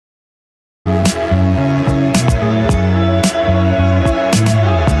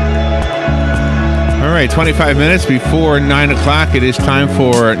right, 25 minutes before 9 o'clock, it is time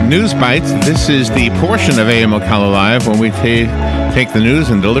for News Bites. This is the portion of AM Ocala Live when we take the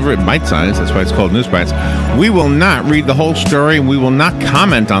news and deliver it bite-sized. That's why it's called News Bites. We will not read the whole story. We will not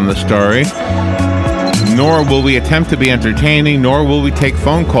comment on the story, nor will we attempt to be entertaining, nor will we take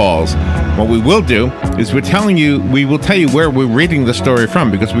phone calls. What we will do is we will tell you where we're reading the story from,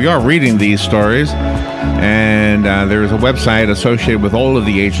 because we are reading these stories. And there is a website associated with all of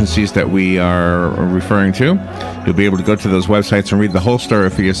the agencies that we are referring to. You'll be able to go to those websites and read the whole story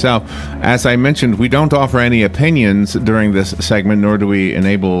for yourself. As I mentioned, we don't offer any opinions during this segment, nor do we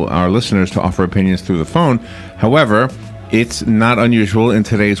enable our listeners to offer opinions through the phone. However, it's not unusual in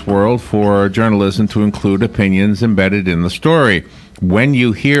today's world for journalism to include opinions embedded in the story. When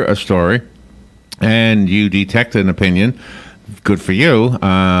you hear a story and you detect an opinion, good for you,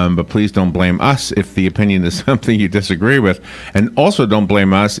 but please don't blame us if the opinion is something you disagree with. And also don't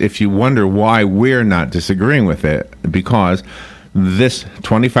blame us if you wonder why we're not disagreeing with it, because this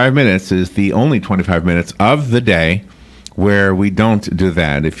 25 minutes is the only 25 minutes of the day where we don't do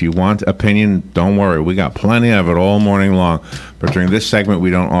that. If you want opinion, don't worry. We got plenty of it all morning long. But during this segment, we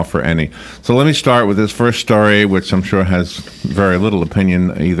don't offer any. So let me start with this first story, which I'm sure has very little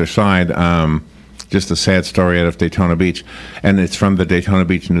opinion either side. Just a sad story out of Daytona Beach, and it's from the Daytona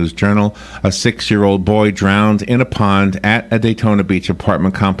Beach News Journal. A 6-year-old boy drowned in a pond at a Daytona Beach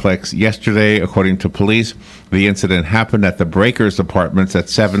apartment complex yesterday, according to police. The incident happened at the Breakers Apartments at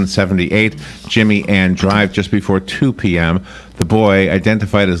 778 Jimmy Ann Drive just before 2 p.m. The boy,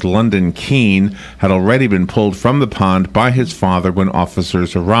 identified as London Keene, had already been pulled from the pond by his father when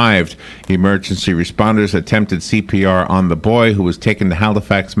officers arrived. Emergency responders attempted CPR on the boy, who was taken to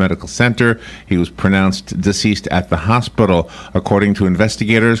Halifax Medical Center. He was pronounced deceased at the hospital. According to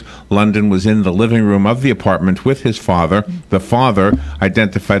investigators, London was in the living room of the apartment with his father. The father,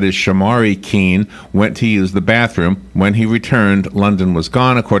 identified as Shamari Keene, went to use the bathroom. When he returned, London was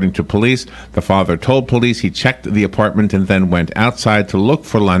gone, according to police. The father told police he checked the apartment and then went outside to look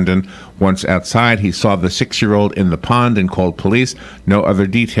for London. Once outside, he saw the 6-year-old in the pond and called police. No other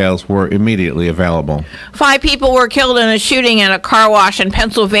details were immediately available. 5 people were killed in a shooting at a car wash in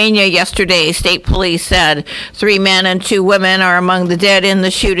Pennsylvania yesterday, state police said. 3 men and 2 women are among the dead in the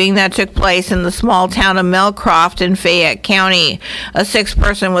shooting that took place in the small town of Melcroft in Fayette County. A 6th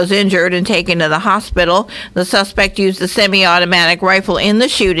person was injured and taken to the hospital. The suspect used a semi-automatic rifle in the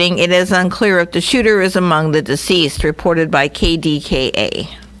shooting. It is unclear if the shooter is among the deceased, reported by KDKA.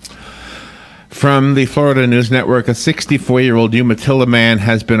 From the Florida News Network, a 64-year-old Umatilla man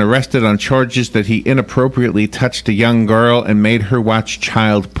has been arrested on charges that he inappropriately touched a young girl and made her watch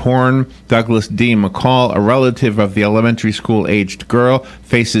child porn. Douglas D. McCall, a relative of the elementary school-aged girl,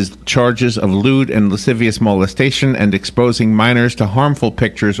 faces charges of lewd and lascivious molestation and exposing minors to harmful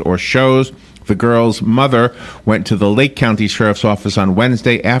pictures or shows. The girl's mother went to the Lake County Sheriff's Office on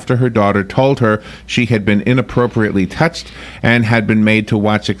Wednesday after her daughter told her she had been inappropriately touched and had been made to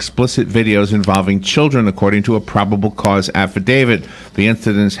watch explicit videos involving children, according to a probable cause affidavit. The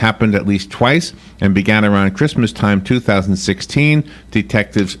incidents happened at least twice and began around Christmas time 2016,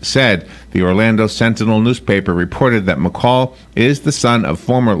 detectives said. The Orlando Sentinel newspaper reported that McCall is the son of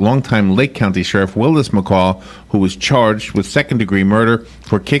former longtime Lake County Sheriff Willis McCall, who was charged with second-degree murder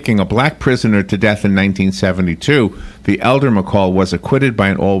for kicking a black prisoner to death in 1972. The elder McCall was acquitted by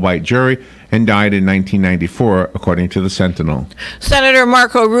an all-white jury and died in 1994, according to the Sentinel. Senator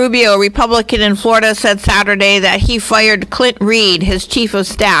Marco Rubio, Republican in Florida, said Saturday that he fired Clint Reed, his chief of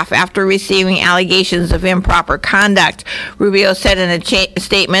staff, after receiving allegations of improper conduct. Rubio said in a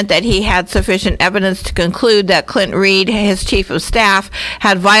statement that he had sufficient evidence to conclude that Clint Reed, his chief of staff,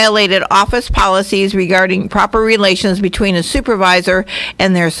 had violated office policies regarding proper relations between a supervisor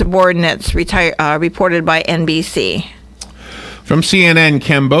and their subordinates, reported by NBC. From CNN,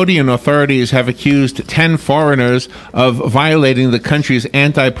 Cambodian authorities have accused 10 foreigners of violating the country's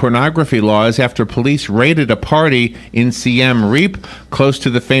anti-pornography laws after police raided a party in Siem Reap, close to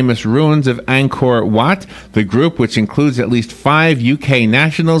the famous ruins of Angkor Wat. The group, which includes at least 5 UK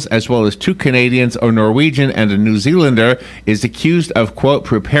nationals, as well as 2 Canadians, a Norwegian, and a New Zealander, is accused of, quote,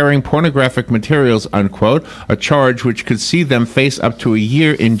 preparing pornographic materials, unquote, a charge which could see them face up to a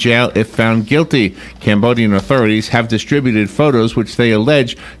year in jail if found guilty. Cambodian authorities have distributed photos which they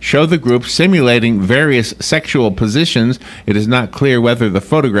allege show the group simulating various sexual positions. It is not clear whether the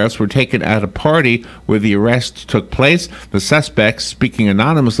photographs were taken at a party where the arrest took place. The suspects, speaking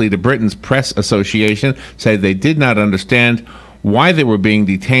anonymously to Britain's Press Association, say they did not understand why they were being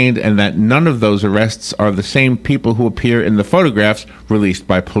detained, and that none of those arrests are the same people who appear in the photographs released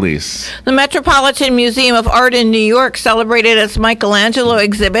by police. The Metropolitan Museum of Art in New York celebrated its Michelangelo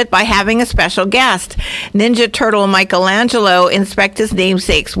exhibit by having a special guest. Ninja Turtle Michelangelo inspect his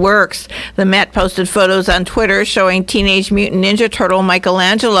namesake's works. The Met posted photos on Twitter showing Teenage Mutant Ninja Turtle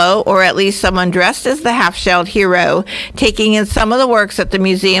Michelangelo, or at least someone dressed as the half-shelled hero, taking in some of the works at the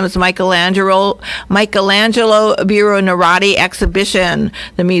museum's Michelangelo Bureau Narati exhibition.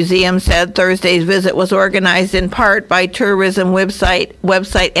 The museum said Thursday's visit was organized in part by tourism website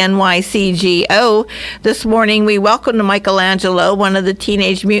NYCGO. This morning, we welcomed Michelangelo, one of the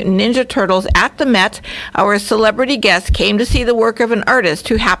Teenage Mutant Ninja Turtles, at the Met. Our celebrity guest came to see the work of an artist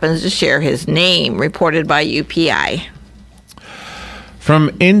who happens to share his name, reported by UPI. From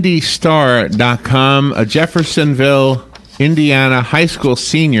IndyStar.com, a Jeffersonville, Indiana high school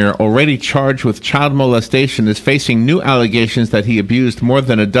senior already charged with child molestation is facing new allegations that he abused more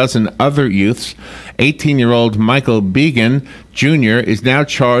than a dozen other youths. 18-year-old Michael Began Jr. is now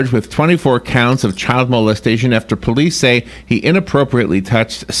charged with 24 counts of child molestation after police say he inappropriately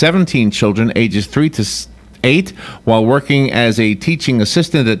touched 17 children ages 3 to 8 while working as a teaching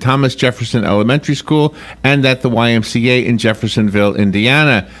assistant at Thomas Jefferson Elementary School and at the YMCA in Jeffersonville,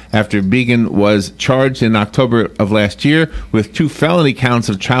 Indiana. After Began was charged in October of last year with 2 felony counts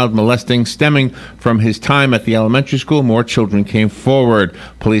of child molesting stemming from his time at the elementary school, more children came forward.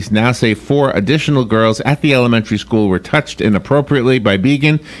 Police now say 4 additional girls at the elementary school were touched inappropriately by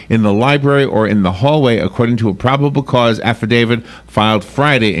Began in the library or in the hallway, according to a probable cause affidavit filed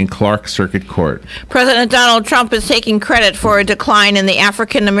Friday in Clark Circuit Court. President Donald Trump is taking credit for a decline in the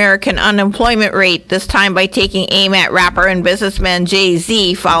African American unemployment rate, this time by taking aim at rapper and businessman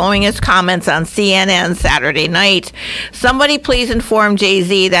Jay-Z following his comments on CNN Saturday night. Somebody please inform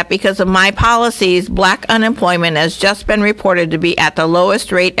Jay-Z that because of my policies, black unemployment has just been reported to be at the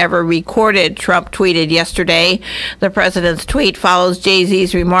lowest rate ever recorded, Trump tweeted yesterday. The president's tweet follows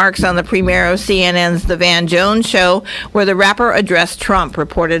Jay-Z's remarks on the premiere of CNN's The Van Jones Show, where the rapper addressed Trump,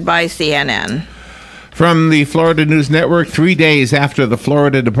 reported by CNN. From the Florida News Network, 3 days after the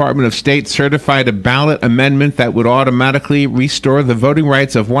Florida Department of State certified a ballot amendment that would automatically restore the voting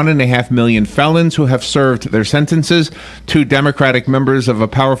rights of 1.5 million felons who have served their sentences, 2 Democratic members of a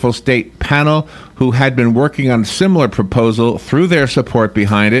powerful state panel who had been working on a similar proposal threw their support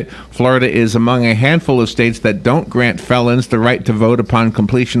behind it. Florida is among a handful of states that don't grant felons the right to vote upon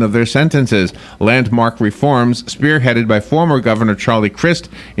completion of their sentences. Landmark reforms, spearheaded by former Governor Charlie Crist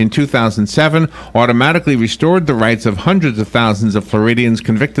in 2007, automatically restored the rights of hundreds of thousands of Floridians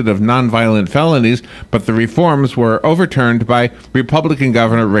convicted of nonviolent felonies, but the reforms were overturned by Republican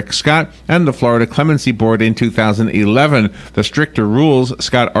Governor Rick Scott and the Florida Clemency Board in 2011. The stricter rules,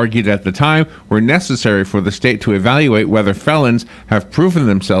 Scott argued at the time, were necessary for the state to evaluate whether felons have proven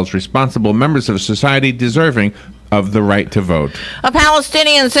themselves responsible members of society deserving of the right to vote. A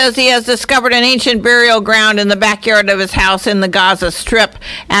Palestinian says he has discovered an ancient burial ground in the backyard of his house in the Gaza Strip.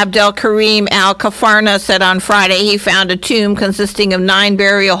 Abdel Karim Al-Kafarna said on Friday he found a tomb consisting of 9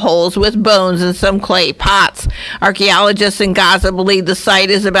 burial holes with bones and some clay pots. Archaeologists in Gaza believe the site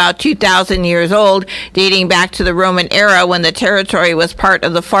is about 2,000 years old, dating back to the Roman era when the territory was part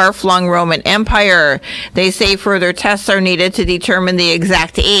of the far-flung Roman Empire. They say further tests are needed to determine the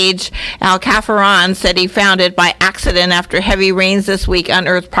exact age. Al-Kafaran said he found it by accident after heavy rains this week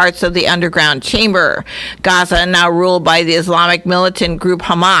unearthed parts of the underground chamber. Gaza, now ruled by the Islamic militant group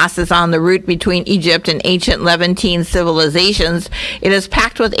Hamas, is on the route between Egypt and ancient Levantine civilizations. It is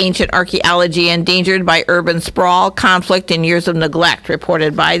packed with ancient archaeology endangered by urban sprawl, conflict, and years of neglect,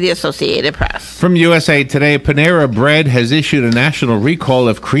 reported by the Associated Press. From USA Today, Panera Bread has issued a national recall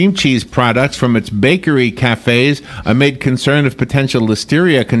of cream cheese products from its bakery cafes amid concern of potential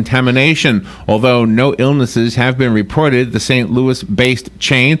listeria contamination. Although no illnesses have been reported, the St. Louis-based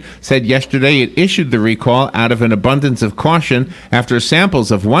chain said yesterday it issued the recall out of an abundance of caution after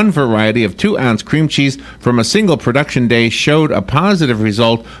samples of one variety of 2-ounce cream cheese from a single production day showed a positive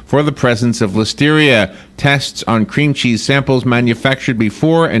result for the presence of listeria. Tests on cream cheese samples manufactured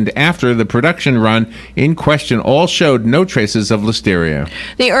before and after the production run in question all showed no traces of listeria.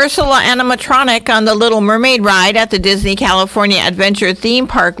 The Ursula animatronic on the Little Mermaid ride at the Disney California Adventure theme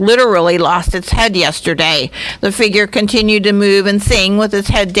park literally lost its head yesterday. The figure continued to move and sing with its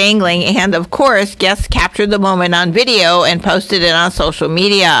head dangling, and of course, guests captured the moment on video and posted it on social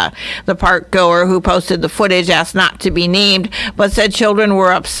media. The park goer who posted the footage asked not to be named, but said children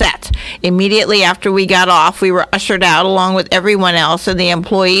were upset. Immediately after we got off, we were ushered out along with everyone else, and the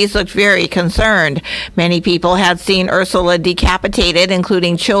employees looked very concerned. Many people had seen Ursula decapitated,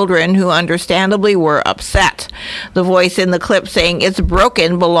 including children who understandably were upset. The voice in the clip saying it's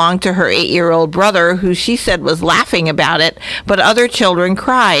broken belonged to her 8-year-old brother, who she said was laughing about it, but other children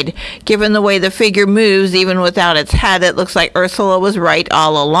cried. Given the way the figure moves, even without its head, it looks like Ursula was right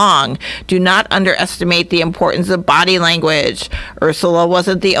all along. Do not underestimate the importance of body language. Ursula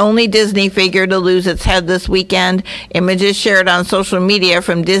wasn't the only Disney figure to lose its head this weekend. Images shared on social media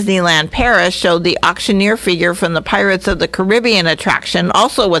from Disneyland Paris showed the auctioneer figure from the Pirates of the Caribbean attraction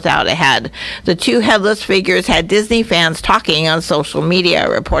also without a head. The two headless figures had Disney fans talking on social media,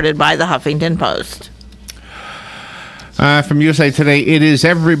 reported by the Huffington Post. From USA Today, it is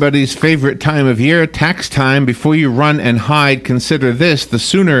everybody's favorite time of year, tax time. Before you run and hide, consider this. The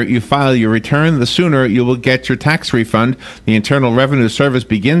sooner you file your return, the sooner you will get your tax refund. The Internal Revenue Service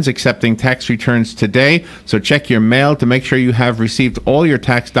begins accepting tax returns today, so check your mail to make sure you have received all your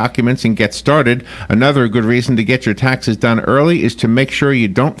tax documents and get started. Another good reason to get your taxes done early is to make sure you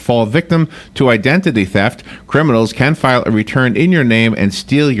don't fall victim to identity theft. Criminals can file a return in your name and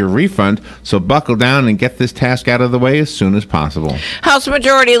steal your refund, so buckle down and get this task out of the way as soon as possible. House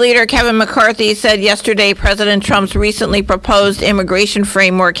Majority Leader Kevin McCarthy said yesterday President Trump's recently proposed immigration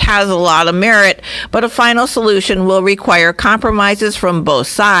framework has a lot of merit, but a final solution will require compromises from both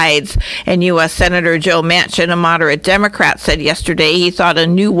sides. And U.S. Senator Joe Manchin, a moderate Democrat, said yesterday he thought a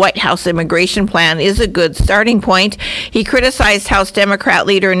new White House immigration plan is a good starting point. He criticized House Democrat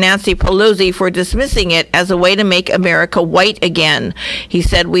leader Nancy Pelosi for dismissing it as a way to make America white again. He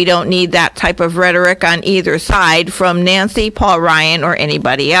said, "We don't need that type of rhetoric on either side from Nancy, Paul Ryan, or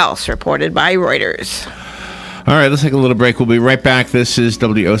anybody else," reported by Reuters. All right, let's take a little break. We'll be right back. This is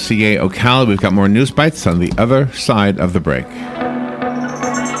WOCA Ocala. We've got more news bites on the other side of the break.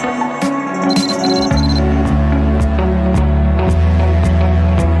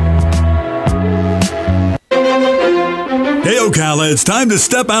 Hey Ocala, it's time to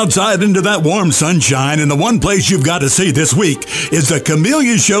step outside into that warm sunshine, and the one place you've got to see this week is the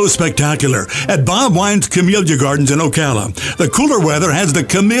Camelia Show Spectacular at Bob Wine's Camelia Gardens in Ocala. The cooler weather has the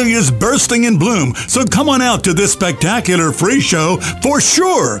camellias bursting in bloom, so come on out to this spectacular free show for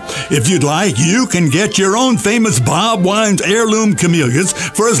sure. If you'd like, you can get your own famous Bob Wine's heirloom camellias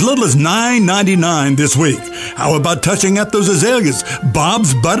for as little as $9.99 this week. How about touching up those azaleas?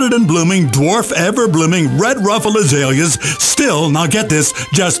 Bob's budded and blooming, dwarf ever-blooming red ruffle azaleas. Still, now get this,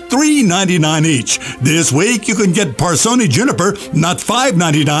 just $3.99 each. This week, you can get Parsoni Juniper, not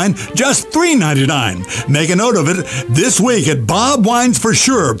 $5.99, just $3.99. Make a note of it. This week at Bob Wine's for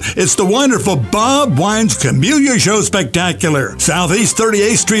sure. It's the wonderful Bob Wine's Camelia Show Spectacular. Southeast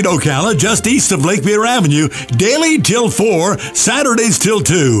 38th Street, Ocala, just east of Lake Beer Avenue, daily till 4, Saturdays till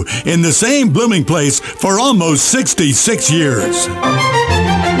 2, in the same blooming place for almost 66 years.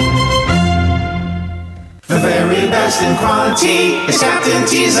 The very best in quality is Captain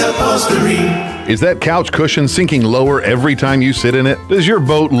T's upholstery. Is that couch cushion sinking lower every time you sit in it? Does your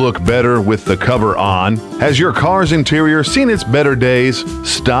boat look better with the cover on? Has your car's interior seen its better days?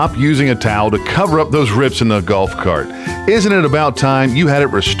 Stop using a towel to cover up those rips in the golf cart. Isn't it about time you had it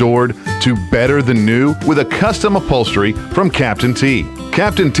restored to better than new with a custom upholstery from Captain T?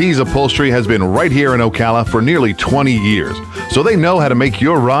 Captain T's upholstery has been right here in Ocala for nearly 20 years, so they know how to make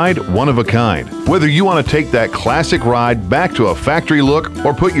your ride one of a kind. Whether you want to take that classic ride back to a factory look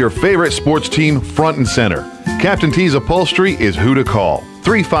or put your favorite sports team front and center, Captain T's upholstery is who to call.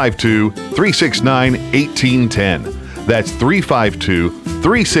 352-369-1810. That's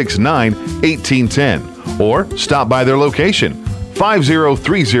 352-369-1810. Or stop by their location,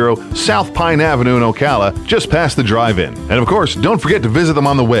 5030 South Pine Avenue in Ocala, just past the drive-in. And of course, don't forget to visit them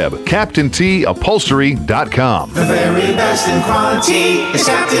on the web, CaptainTUpholstery.com. The very best in quality is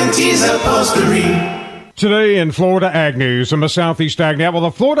Captain T's Upholstery. Today in Florida Ag News, I'm a Southeast Ag Net. Well,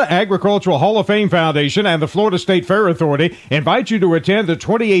 the Florida Agricultural Hall of Fame Foundation and the Florida State Fair Authority invite you to attend the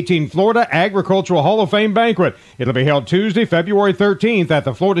 2018 Florida Agricultural Hall of Fame Banquet. It'll be held Tuesday, February 13th at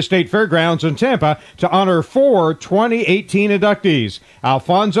the Florida State Fairgrounds in Tampa to honor 4 2018 inductees: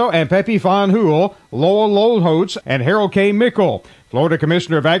 Alfonso and Pepe Van Hool, Lowell Lolholtz, and Harold K. Mickle. Florida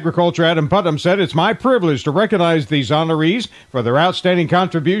Commissioner of Agriculture Adam Putnam said, "It's my privilege to recognize these honorees for their outstanding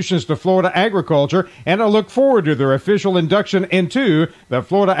contributions to Florida agriculture, and I look forward to their official induction into the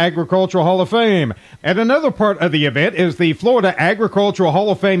Florida Agricultural Hall of Fame." And another part of the event is the Florida Agricultural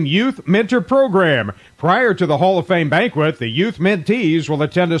Hall of Fame Youth Mentor Program. Prior to the Hall of Fame banquet, the youth mentees will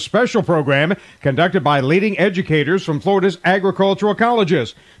attend a special program conducted by leading educators from Florida's agricultural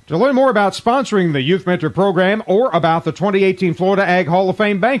colleges. To learn more about sponsoring the Youth Mentor program or about the 2018 Florida Ag Hall of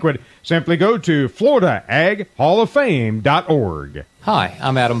Fame banquet, simply go to FloridaAgHallOfFame.org. Hi,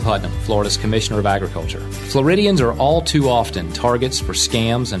 I'm Adam Putnam, Florida's Commissioner of Agriculture. Floridians are all too often targets for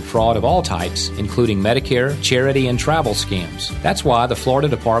scams and fraud of all types, including Medicare, charity, and travel scams. That's why the Florida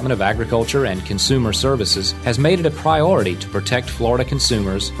Department of Agriculture and Consumer Services has made it a priority to protect Florida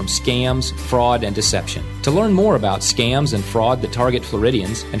consumers from scams, fraud, and deception. To learn more about scams and fraud that target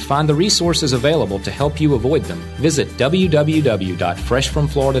Floridians and find the resources available to help you avoid them, visit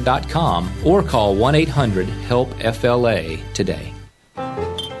www.freshfromflorida.com or call 1-800-HELP-FLA today.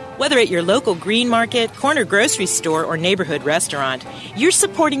 Whether at your local green market, corner grocery store, or neighborhood restaurant, you're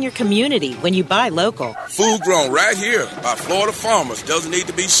supporting your community when you buy local. Food grown right here by Florida farmers doesn't need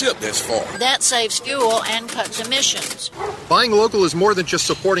to be shipped as far. That saves fuel and cuts emissions. Buying local is more than just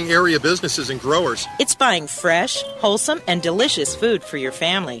supporting area businesses and growers. It's buying fresh, wholesome, and delicious food for your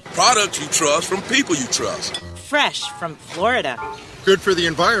family. Products you trust from people you trust. Fresh from Florida. Good for the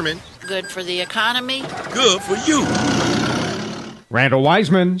environment. Good for the economy. Good for you. Randall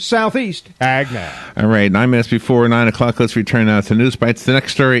Wiseman, Southeast Ag Now. All right, 9 minutes before 9 o'clock. Let's return now to News Bites. The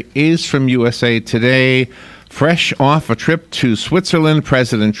next story is from USA Today. Fresh off a trip to Switzerland,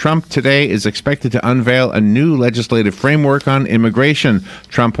 President Trump today is expected to unveil a new legislative framework on immigration.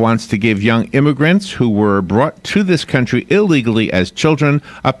 Trump wants to give young immigrants who were brought to this country illegally as children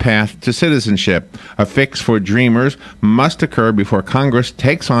a path to citizenship. A fix for dreamers must occur before Congress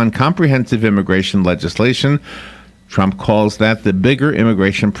takes on comprehensive immigration legislation. Trump calls that the bigger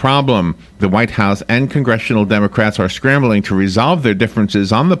immigration problem. The White House and congressional Democrats are scrambling to resolve their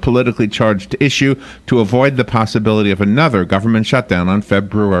differences on the politically charged issue to avoid the possibility of another government shutdown on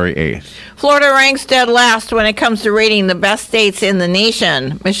February 8th. Florida ranks dead last when it comes to rating the best states in the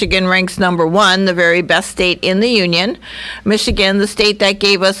nation. Michigan ranks number 1, the very best state in the union. Michigan, the state that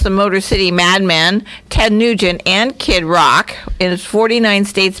gave us the Motor City Madmen, Ted Nugent, and Kid Rock, is 49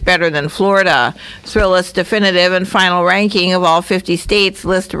 states better than Florida. Thrillist's definitive and final ranking of all 50 states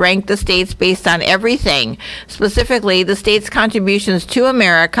list ranked the states based on everything, specifically the state's contributions to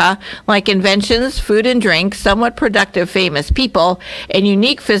America, like inventions, food and drink, somewhat productive famous people, and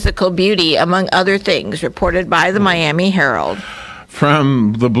unique physical beauty, among other things, reported by the Miami Herald.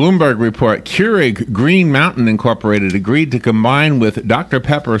 From the Bloomberg report, Keurig Green Mountain Incorporated agreed to combine with Dr.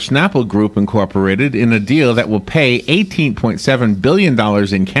 Pepper Snapple Group Incorporated in a deal that will pay $18.7 billion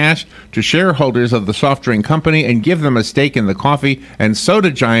in cash to shareholders of the soft drink company and give them a stake in the coffee and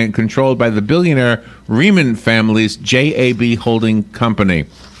soda giant controlled by the billionaire Riemann family's JAB holding company.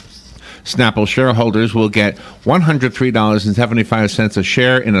 Snapple shareholders will get $103.75 a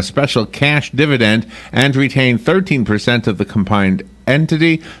share in a special cash dividend and retain 13% of the combined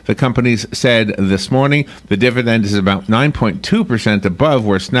entity. The companies said this morning the dividend is about 9.2% above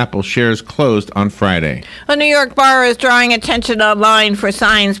where Snapple shares closed on Friday. A New York bar is drawing attention online for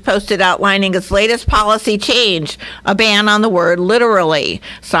signs posted outlining its latest policy change, a ban on the word literally.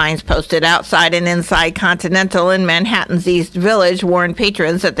 Signs posted outside and inside Continental in Manhattan's East Village warned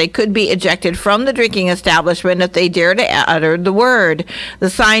patrons that they could be ejected from the drinking establishment if they dare to utter the word.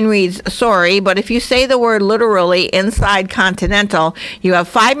 The sign reads, "Sorry, but if you say the word literally inside Continental, you have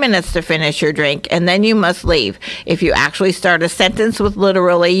 5 minutes to finish your drink, and then you must leave. If you actually start a sentence with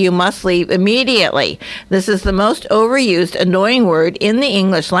literally, you must leave immediately. This is the most overused, annoying word in the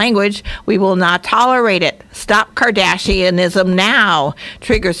English language. We will not tolerate it. Stop Kardashianism now."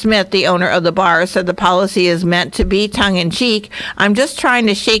 Trigger Smith, the owner of the bar, said the policy is meant to be tongue-in-cheek. "I'm just trying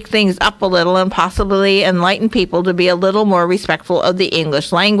to shake things up a little and possibly enlighten people to be a little more respectful of the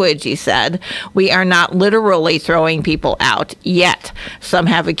English language," he said. "We are not literally throwing people out yet." Some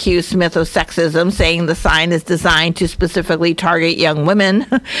have accused Smith of sexism, saying the sign is designed to specifically target young women.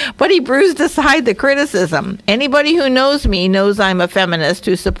 But he bruised aside the criticism. "Anybody who knows me knows I'm a feminist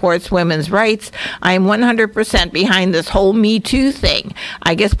who supports women's rights. I'm 100% behind this whole Me Too thing.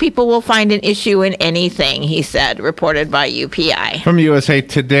 I guess people will find an issue in anything," he said, reported by UPI. From USA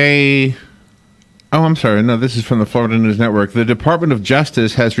Today. Oh, I'm sorry. No, this is from the Florida News Network. The Department of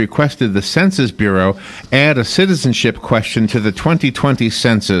Justice has requested the Census Bureau add a citizenship question to the 2020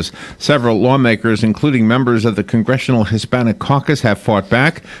 census. Several lawmakers, including members of the Congressional Hispanic Caucus, have fought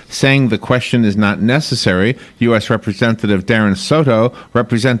back, saying the question is not necessary. U.S. Representative Darren Soto,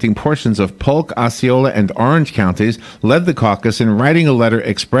 representing portions of Polk, Osceola, and Orange counties, led the caucus in writing a letter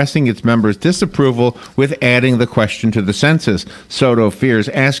expressing its members' disapproval with adding the question to the census. Soto fears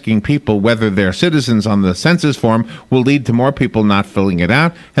asking people whether they're citizens citizens on the census form will lead to more people not filling it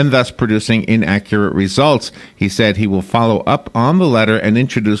out and thus producing inaccurate results. He said he will follow up on the letter and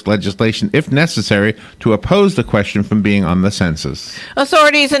introduce legislation, if necessary, to oppose the question from being on the census.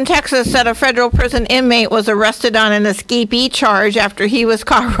 Authorities in Texas said a federal prison inmate was arrested on an escapee charge after he was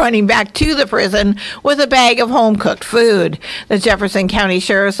caught running back to the prison with a bag of home-cooked food. The Jefferson County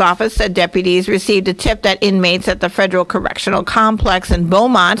Sheriff's Office said deputies received a tip that inmates at the Federal Correctional Complex in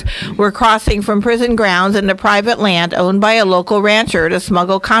Beaumont were crossing from prison grounds into private land owned by a local rancher to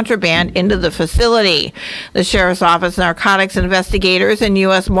smuggle contraband into the facility. The Sheriff's Office narcotics investigators and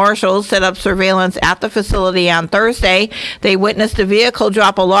U.S. Marshals set up surveillance at the facility on Thursday. They witnessed a vehicle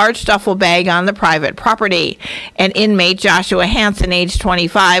drop a large duffel bag on the private property. An inmate, Joshua Hansen, age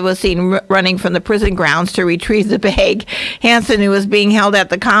 25, was seen running from the prison grounds to retrieve the bag. Hansen, who was being held at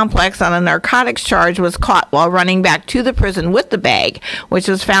the complex on a narcotics charge, was caught while running back to the prison with the bag, which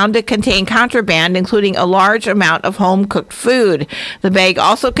was found to contain contraband, including a large amount of home-cooked food. The bag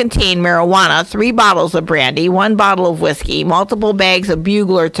also contained marijuana, 3 bottles of brandy, 1 bottle of whiskey, multiple bags of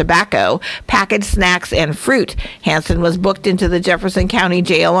Bugler tobacco, packaged snacks, and fruit. Hansen was booked into the Jefferson County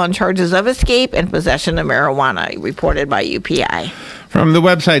Jail on charges of escape and possession of marijuana, reported by UPI. From the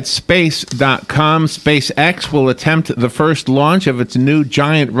website space.com, SpaceX will attempt the first launch of its new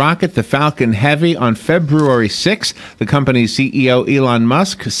giant rocket, the Falcon Heavy, on February 6th. The company's CEO, Elon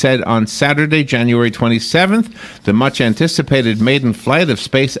Musk, said on Saturday, January 27th, the much-anticipated maiden flight of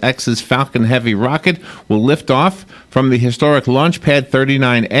SpaceX's Falcon Heavy rocket will lift off from the historic Launch Pad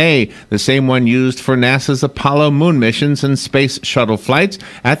 39A, the same one used for NASA's Apollo moon missions and space shuttle flights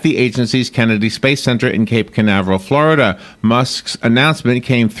at the agency's Kennedy Space Center in Cape Canaveral, Florida. Musk's announcement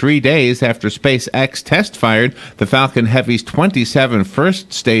came 3 days after SpaceX test-fired the Falcon Heavy's 27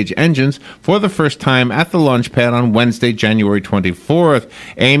 first-stage engines for the first time at the launch pad on Wednesday, January 24th,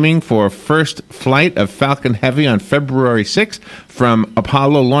 aiming for first flight of Falcon Heavy on February 6th from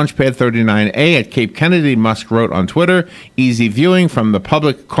Apollo Launch Pad 39A at Cape Kennedy. Musk wrote on Twitter, "Easy viewing from the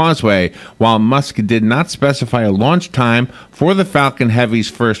public causeway." While Musk did not specify a launch time for the Falcon Heavy's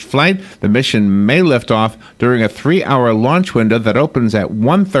first flight, the mission may lift off during a 3-hour launch window that opens at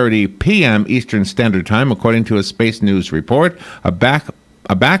 1:30 p.m. Eastern Standard Time, according to a Space News report. A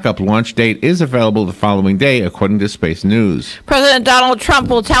backup launch date is available the following day, according to Space News. President Donald Trump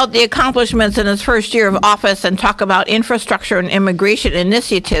will tout the accomplishments in his first year of office and talk about infrastructure and immigration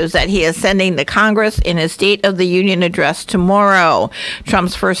initiatives that he is sending to Congress in his State of the Union address tomorrow.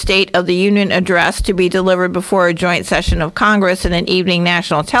 Trump's first State of the Union address, to be delivered before a joint session of Congress in an evening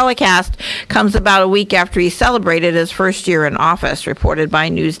national telecast, comes about a week after he celebrated his first year in office, reported by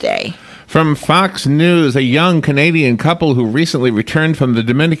Newsday. From Fox News, a young Canadian couple who recently returned from the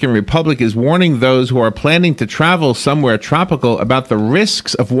Dominican Republic is warning those who are planning to travel somewhere tropical about the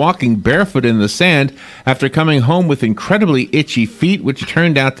risks of walking barefoot in the sand after coming home with incredibly itchy feet, which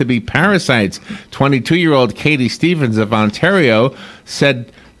turned out to be parasites. 22-year-old Katie Stevens of Ontario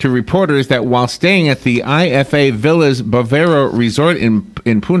said to reporters that while staying at the IFA Villas Bavaro Resort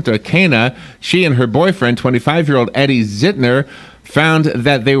in Punta Cana, she and her boyfriend, 25-year-old Eddie Zittner, found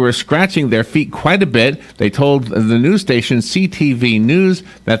that they were scratching their feet quite a bit. They told the news station CTV News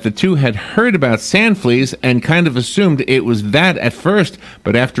that the two had heard about sand fleas and kind of assumed it was that at first,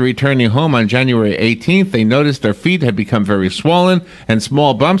 but after returning home on January 18th, they noticed their feet had become very swollen and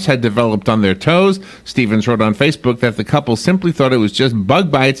small bumps had developed on their toes. Stevens wrote on Facebook that the couple simply thought it was just bug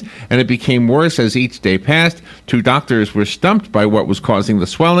bites, and it became worse as each day passed. 2 doctors were stumped by what was causing the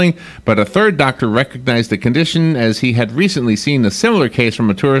swelling, but a third doctor recognized the condition as he had recently seen a similar case from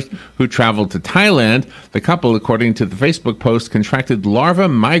a tourist who traveled to Thailand. The couple, according to the Facebook post, contracted larva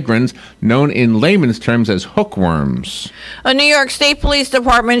migrans, known in layman's terms as hookworms. A New York State Police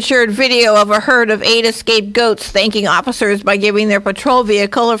Department shared video of a herd of 8 escaped goats thanking officers by giving their patrol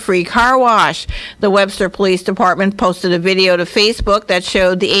vehicle a free car wash. The Webster Police Department posted a video to Facebook that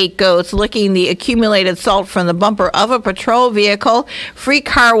showed the 8 goats licking the accumulated salt from the bumper of a patrol vehicle. Free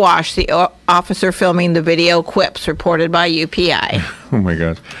car wash, the officer filming the video quips, reported by UPI. Oh, my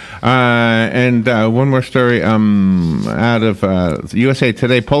gosh. And one more story out of USA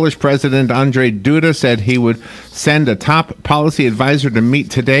Today. Polish President Andrzej Duda said he would send a top policy advisor to meet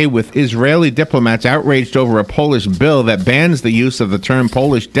today with Israeli diplomats outraged over a Polish bill that bans the use of the term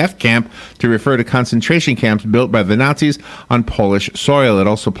Polish death camp to refer to concentration camps built by the Nazis on Polish soil. It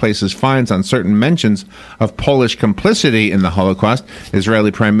also places fines on certain mentions of Polish complicity in the Holocaust.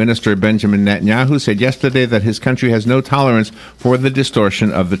 Israeli Prime Minister Benjamin Netanyahu said yesterday that his country has no tolerance for the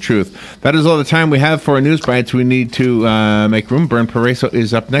distortion of the truth. That is all the time we have for our News Bites. We need to make room. Bern Pareso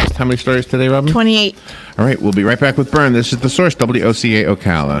is up next. How many stories today, Robin? 28. All right, we'll be right back with Bern. This is The Source, WOCA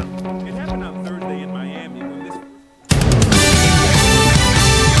Ocala. It happened on Thursday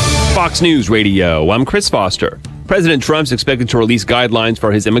Fox News Radio, I'm Chris Foster. President Trump's expected to release guidelines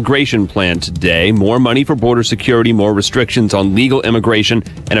for his immigration plan today. More money for border security, more restrictions on legal immigration,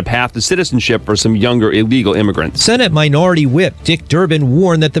 and a path to citizenship for some younger illegal immigrants. Senate Minority Whip Dick Durbin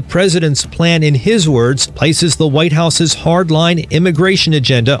warned that the president's plan, in his words, places the White House's hardline immigration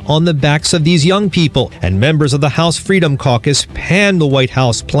agenda on the backs of these young people. And members of the House Freedom Caucus panned the White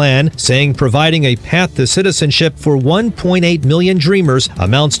House plan, saying providing a path to citizenship for 1.8 million Dreamers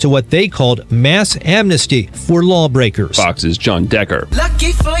amounts to what they called mass amnesty for lawbreakers. Fox's John Decker.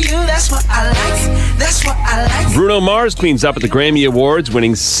 Lucky for you, that's what I like. That's what I like. Bruno Mars cleans up at the Grammy Awards,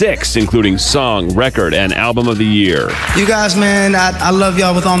 winning 6, including Song, Record, and Album of the Year. You guys, man, I love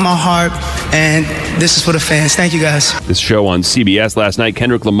y'all with all my heart, and this is for the fans. Thank you, guys. This show on CBS last night,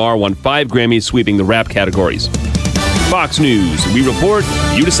 Kendrick Lamar won 5 Grammys, sweeping the rap categories. Fox News, we report,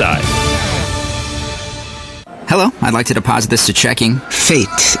 you decide. Hello, I'd like to deposit this to checking.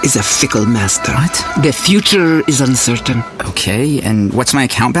 Fate is a fickle master. What? The future is uncertain. Okay, and what's my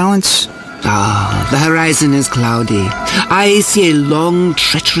account balance? The horizon is cloudy. I see a long,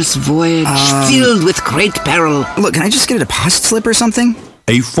 treacherous voyage filled with great peril. Look, can I just get a deposit slip or something?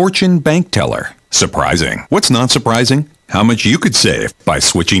 A fortune bank teller. Surprising. What's not surprising? How much you could save by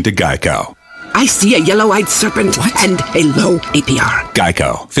switching to Geico. I see a yellow-eyed serpent and a low APR.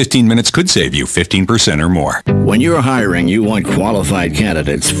 Geico. 15 minutes could save you 15% or more. When you're hiring, you want qualified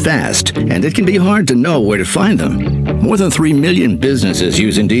candidates fast, and it can be hard to know where to find them. More than 3 million businesses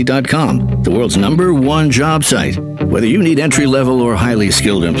use Indeed.com, the world's #1 job site. Whether you need entry-level or highly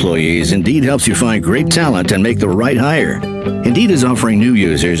skilled employees, Indeed helps you find great talent and make the right hire. Indeed is offering new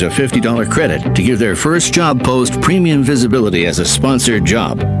users a $50 credit to give their first job post premium visibility as a sponsored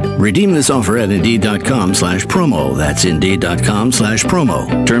job. Redeem this offer at Indeed.com/promo. That's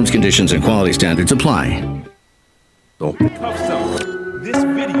Indeed.com/promo. Terms, conditions, and quality standards apply. This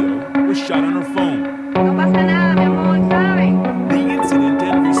video was shot on her phone. The incident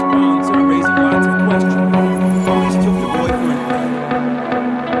didn't respond to raising lots of questions. Police took the boyfriend.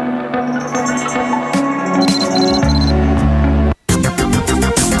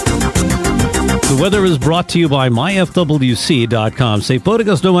 The weather is brought to you by myfwc.com. Safe boating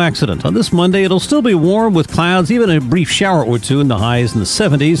us, no accident. On this Monday, it'll still be warm with clouds, even a brief shower or two in the highs in the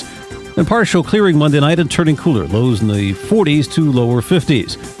 70s. And partial clearing Monday night and turning cooler. Lows in the 40s to lower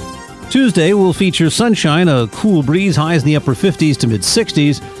 50s. Tuesday will feature sunshine, a cool breeze, highs in the upper 50s to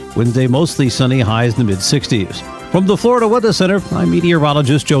mid-60s. Wednesday, mostly sunny, highs in the mid-60s. From the Florida Weather Center, I'm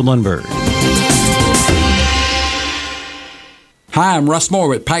meteorologist Joe Lundberg. Hi, I'm Russ Moore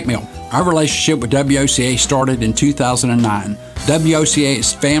with Pike Mill. Our relationship with WOCA started in 2009. WOCA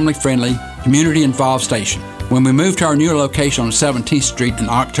is family-friendly, community-involved station. When we moved to our new location on 17th Street in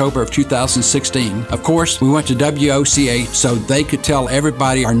October of 2016, of course, we went to WOCA so they could tell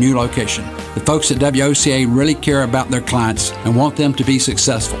everybody our new location. The folks at WOCA really care about their clients and want them to be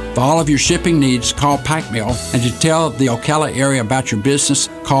successful. For all of your shipping needs, call Pike Mill, and to tell the Ocala area about your business,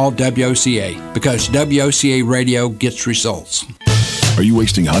 call WOCA, because WOCA radio gets results. Are you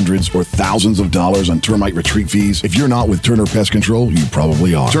wasting hundreds or thousands of dollars on termite retreat fees? If you're not with Turner Pest Control, you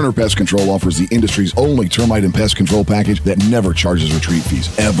probably are. Turner Pest Control offers the industry's only termite and pest control package that never charges retreat fees,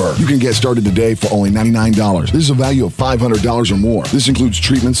 ever. You can get started today for only $99. This is a value of $500 or more. This includes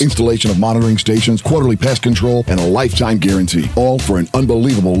treatments, installation of monitoring stations, quarterly pest control, and a lifetime guarantee, all for an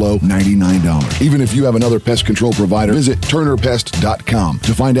unbelievable low $99. Even if you have another pest control provider, visit turnerpest.com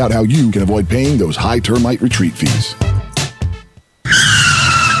to find out how you can avoid paying those high termite retreat fees.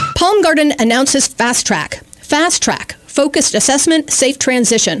 Palm Garden announces Fast Track. Fast Track, focused assessment, safe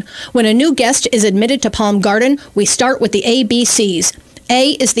transition. When a new guest is admitted to Palm Garden, we start with the ABCs.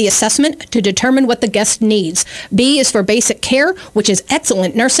 A is the assessment to determine what the guest needs. B is for basic care, which is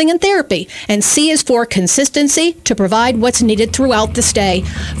excellent nursing and therapy. And C is for consistency to provide what's needed throughout the stay.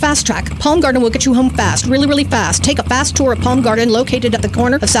 Fast Track. Palm Garden will get you home fast, really, really fast. Take a fast tour of Palm Garden, located at the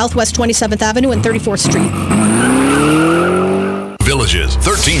corner of Southwest 27th Avenue and 34th Street. Villages,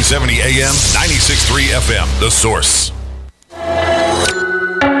 1370 AM, 96.3 FM, The Source. All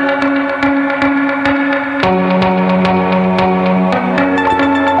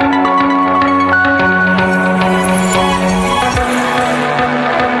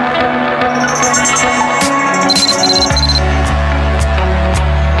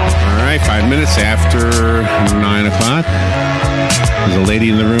right, 5 minutes after 9 o'clock. There's a lady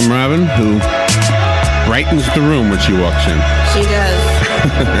in the room, Robin, who brightens the room when she walks in. She does.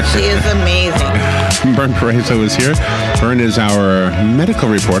 She is amazing. Bern Carrezo is here. Bern is our medical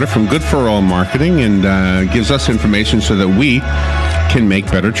reporter from Good for All Marketing and gives us information so that we can make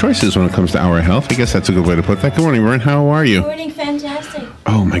better choices when it comes to our health. I guess that's a good way to put that. Good morning, Bern. How are you? Good morning. Fantastic.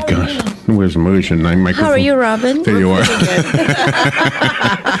 Oh my gosh. Where's the motion? How are you, Robin? There you are.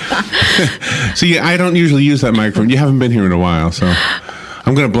 See, I don't usually use that microphone. You haven't been here in a while, so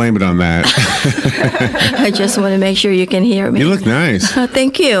I'm going to blame it on that. I just want to make sure you can hear me. You look nice.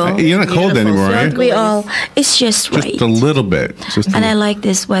 Thank you. You're not cold anymore, are you? We all. It's just right. Just a little bit. And I like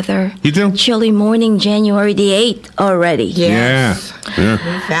this weather. You do? Chilly morning, January the 8th already. Yes. Yeah.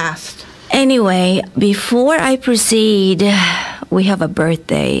 Move fast. Anyway, before I proceed, we have a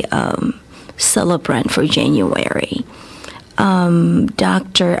birthday celebrant for January.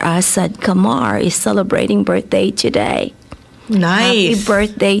 Dr. Asad Kamar is celebrating birthday today. Nice. Happy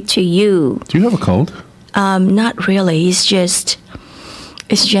birthday to you. Do you have a cold? Not really. It's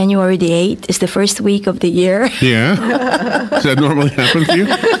January the 8th. It's the first week of the year. Yeah. Does that normally happen to you?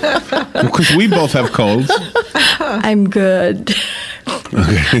 Because we both have colds. I'm good.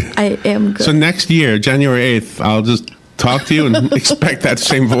 Okay. I am good. So next year, January 8th, I'll just talk to you and expect that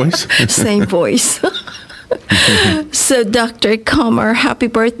same voice? Same voice. So, Dr. Kamar, happy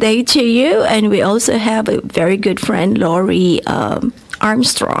birthday to you. And we also have a very good friend, Laurie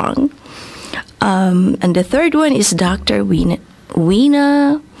Armstrong. And the third one is Dr. Weena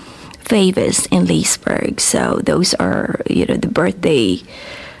Favis in Leesburg. So those are, the birthday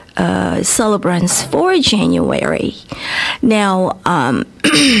celebrants for January. Now, and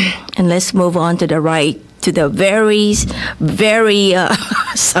let's move on to the very, very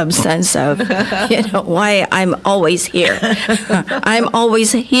substance of, why I'm always here. I'm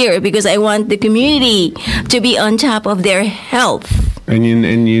always here because I want the community to be on top of their health. And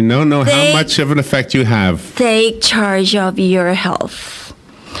you don't know how much of an effect you have. Take charge of your health.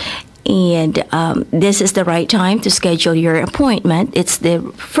 And this is the right time to schedule your appointment. It's the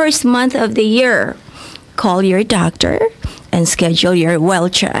first month of the year. Call your doctor and schedule your well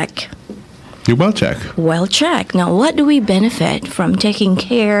check. Your well check. Well check. Now, what do we benefit from taking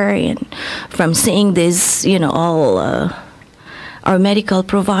care and from seeing this, all our medical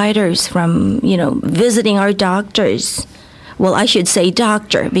providers, from, visiting our doctors? Well, I should say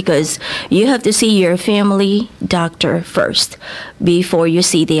doctor, because you have to see your family doctor first before you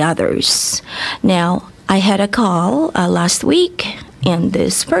see the others. Now, I had a call last week, and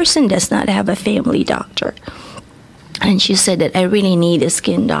this person does not have a family doctor. And she said that I really need a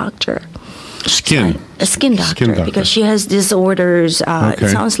skin doctor. A skin doctor, because she has disorders. Okay. It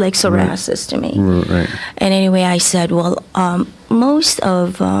sounds like psoriasis to me. Right. And anyway, I said, well, most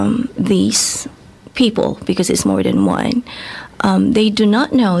of these people, because it's more than one, they do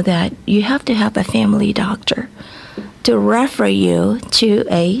not know that you have to have a family doctor to refer you to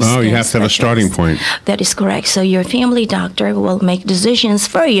a skin you have to have a starting point. That is correct. So your family doctor will make decisions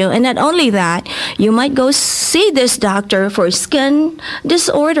for you. And not only that, you might go see this doctor for skin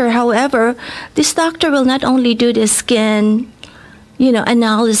disorder. However, this doctor will not only do the skin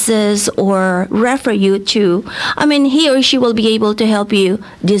analysis or refer you to, he or she will be able to help you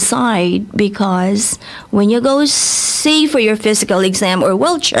decide, because when you go see for your physical exam or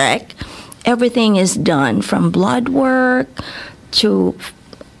well check, everything is done from blood work to,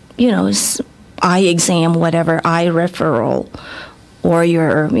 eye exam, whatever, eye referral. Or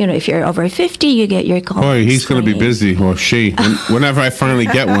if you're over 50, you get your colon Boy, he's going to be busy, or she, whenever I finally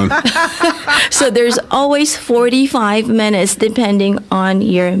get one. So there's always 45 minutes depending on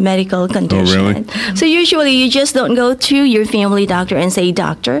your medical condition. Oh, really? So usually you just don't go to your family doctor and say,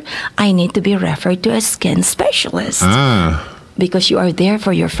 doctor, I need to be referred to a skin specialist. Because you are there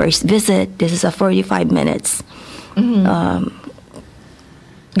for your first visit. This is a 45 minutes.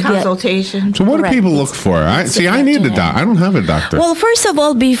 Consultation. So what do people look for? I need a doctor. I don't have a doctor. Well, first of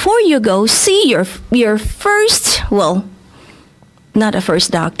all, before you go see your first, not a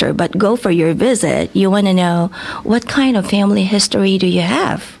first doctor, but go for your visit, you want to know what kind of family history do you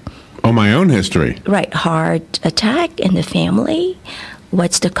have? Oh, my own history. Right. Heart attack in the family.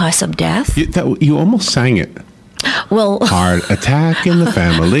 What's the cause of death? You almost sang it. Well, heart attack in the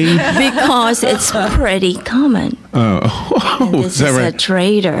family. Because it's pretty common. Is that right? A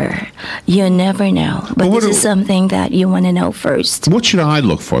traitor. You never know. But this is something that you want to know first. What should I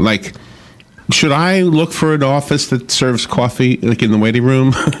look for? Like, should I look for an office that serves coffee, like in the waiting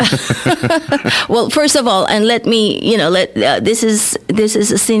room? Well, first of all, and let me, this is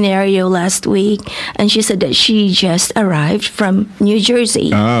a scenario last week, and she said that she just arrived from New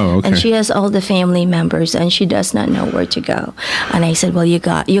Jersey. Oh, okay. And she has all the family members, and she does not know where to go. And I said, well, you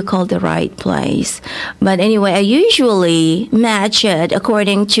called the right place. But anyway, I usually match it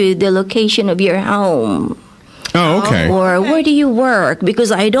according to the location of your home. Oh, okay. Or where do you work?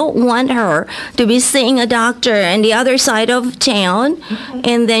 Because I don't want her to be seeing a doctor on the other side of town,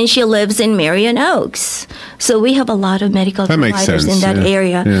 and then she lives in Marion Oaks. So we have a lot of medical That makes providers in sense, that yeah,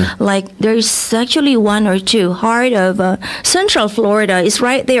 area. yeah. Like there's actually one or two. Heart of Central Florida is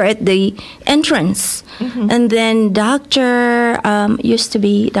right there at the entrance. And then Dr. Used to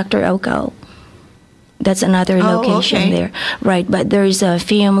be Dr. Oko. That's another location there. Right, but there's a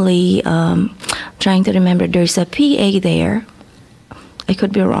family, trying to remember, there's a PA there. I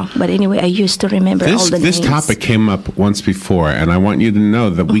could be wrong, but anyway, I used to remember all the This names. topic came up once before, and I want you to know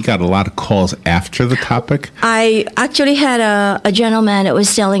that we got a lot of calls after the topic. I actually had a gentleman that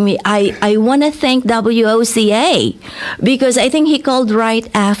was telling me, I want to thank WOCA because I think he called right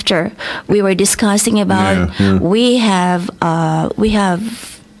after we were discussing about we have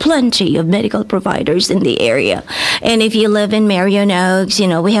plenty of medical providers in the area. And if you live in Marion Oaks,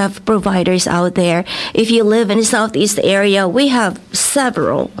 we have providers out there. If you live in the southeast area, we have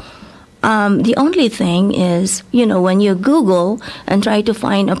several. The only thing is, when you Google and try to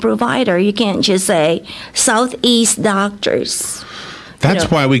find a provider, you can't just say Southeast doctors. That's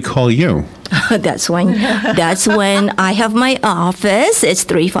why we call you. That's when I have my office. It's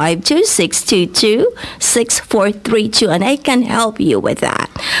 352-622-6432, and I can help you with that.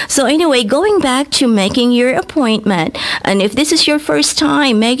 So anyway, going back to making your appointment, and if this is your first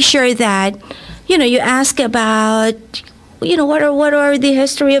time, make sure that you ask about what are the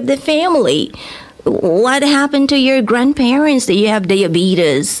history of the family. What happened to your grandparents? Do you have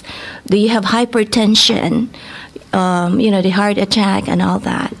diabetes? Do you have hypertension? The heart attack and all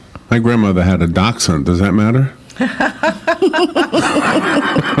that. My grandmother had a dachshund. Does that matter?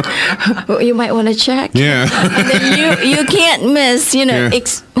 You might want to check. Yeah. And then you can't miss,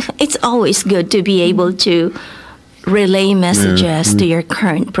 it's always good to be able to relay messages to your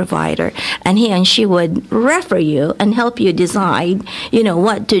current provider, and he and she would refer you and help you decide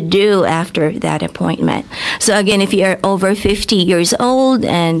what to do after that appointment. So again, if you're over 50 years old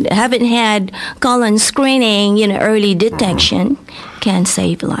and haven't had colon screening, early detection can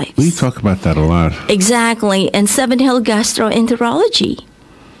save lives. We talk about that a lot. Exactly. And Seven Hill Gastroenterology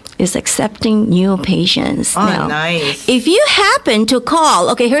is accepting new patients. Oh, now, nice. if you happen to call,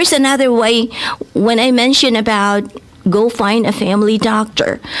 okay, here's another way when I mention about go find a family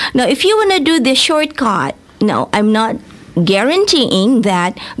doctor. Now, if you want to do the shortcut, no, I'm not guaranteeing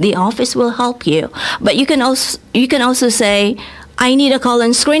that the office will help you. But you can also say, I need a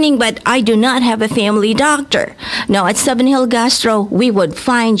colon screening, but I do not have a family doctor. Now, at Seven Hill Gastro, we would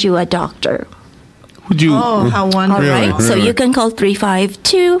find you a doctor. Would you? Oh, how wonderful. All right, so you can call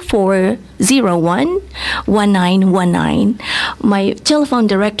 352-401-1919. My telephone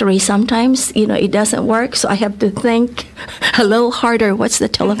directory sometimes, it doesn't work, so I have to think a little harder. What's the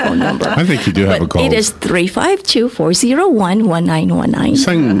telephone number? I think you do have a call. It is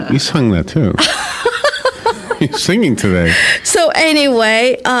 352-401-1919. You sung that too. You're singing today. So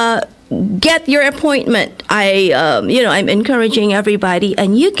anyway, get your appointment. I'm encouraging everybody,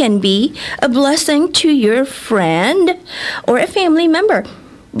 and you can be a blessing to your friend or a family member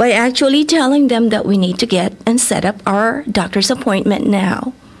by actually telling them that we need to get and set up our doctor's appointment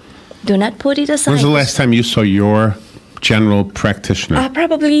now. Do not put it aside. When's the last time you saw your general practitioner?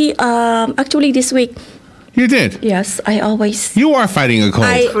 Probably, actually this week. You did? Yes, I always. You are fighting a cold.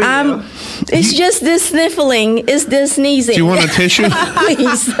 It's just this sniffling, it's this sneezing. Do you want a tissue?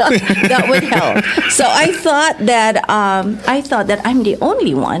 Please, that would help. So I thought that I'm the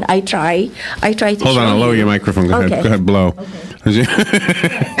only one. I try to. Hold on, I'll lower your microphone. Go ahead. Go ahead, blow. Okay.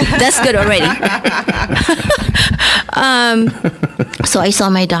 That's good already. So I saw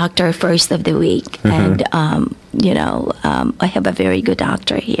my doctor first of the week, and I have a very good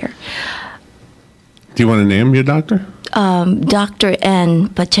doctor here. Do you want to name your doctor? Dr. N.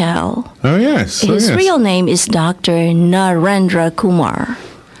 Patel. Oh, yes. His real name is Dr. Narendra Kumar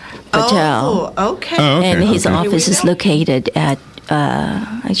Patel. Oh, okay. And his office is located at,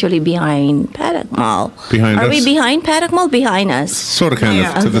 actually behind Paddock Mall. Behind us? Are we behind Paddock Mall? Behind us. Sort of, kind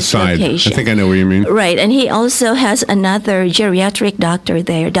of, to the side. Location. I think I know what you mean. Right, and he also has another geriatric doctor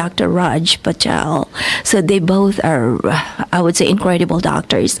there, Dr. Raj Patel. So they both are, I would say, incredible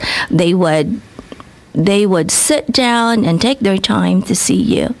doctors. They would sit down and take their time to see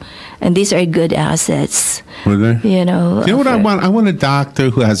you. And these are good assets. Were they? You know what I want? I want a doctor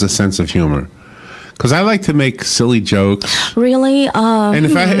who has a sense of humor. Because I like to make silly jokes. Really? And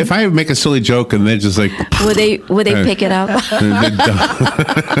if I make a silly joke and they're just like... Would they pick it up?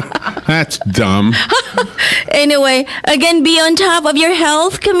 That's dumb. Anyway, again, be on top of your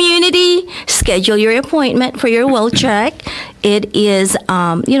health community. Schedule your appointment for your well check. it is,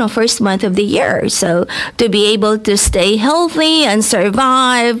 first month of the year. So to be able to stay healthy and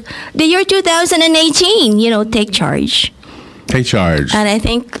survive the year 2018, take charge. Take charge. And I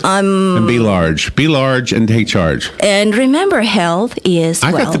think and be large. Be large and take charge. And remember, health is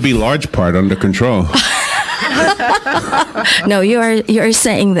I got the be large part under control. No, you're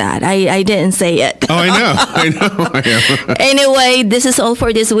saying that. I didn't say it. Oh, I know. Anyway, this is all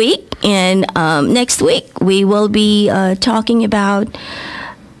for this week. And next week, we will be talking about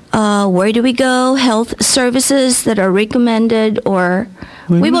where do we go, health services that are recommended, or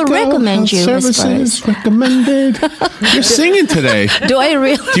we will recommend you. Services recommended. You're singing today. Do I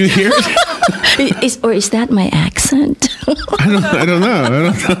really? Do you hear it? Or is that my accent? I don't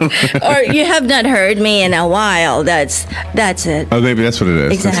know. Or you have not heard me in a while. That's it. Oh, maybe that's what it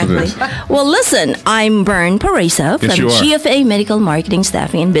is. Exactly. That's what it is. Well, listen, I'm Bern Paresa from GFA Medical Marketing,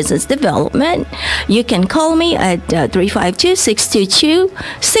 Staffing, and Business Development. You can call me at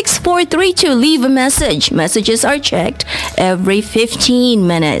 352-622-6432. Leave a message. Messages are checked every 15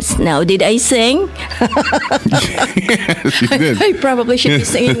 minutes. Now, did I sing? Yes, you did. I probably should be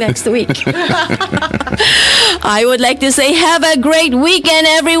singing next week. I would like to say have a great weekend,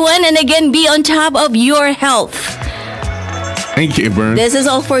 everyone, and again, be on top of your health. Thank you, Bern. This is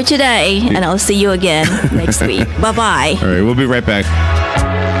all for today, and I'll see you again next week. Bye-bye. All right, we'll be right back.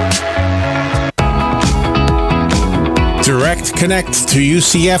 Direct Connect to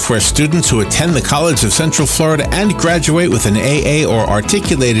UCF, where students who attend the College of Central Florida and graduate with an AA or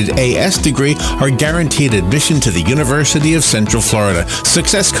articulated AS degree are guaranteed admission to the University of Central Florida.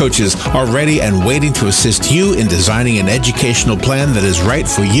 Success coaches are ready and waiting to assist you in designing an educational plan that is right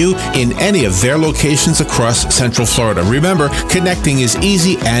for you in any of their locations across Central Florida. Remember, connecting is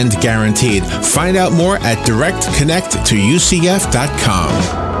easy and guaranteed. Find out more at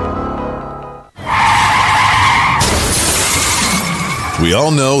directconnecttoucf.com. We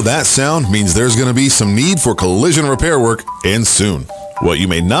all know that sound means there's going to be some need for collision repair work, and soon. What you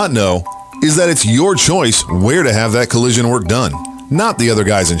may not know is that it's your choice where to have that collision work done, not the other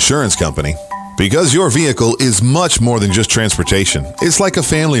guy's insurance company. Because your vehicle is much more than just transportation. It's like a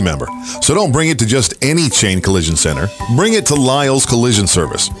family member. So don't bring it to just any chain collision center. Bring it to Lyle's Collision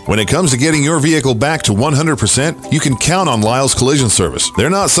Service. When it comes to getting your vehicle back to 100%, you can count on Lyle's Collision Service.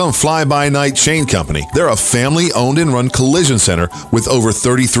 They're not some fly-by-night chain company. They're a family-owned and run collision center with over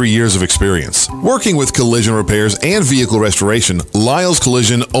 33 years of experience. Working with collision repairs and vehicle restoration, Lyle's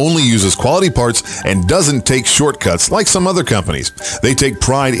Collision only uses quality parts and doesn't take shortcuts like some other companies. They take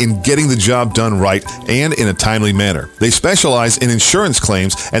pride in getting the job done right and in a timely manner. They specialize in insurance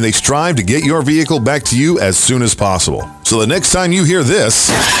claims and they strive to get your vehicle back to you as soon as possible. So the next time you hear this,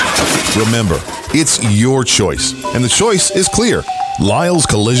 remember, it's your choice. And the choice is clear. Lyle's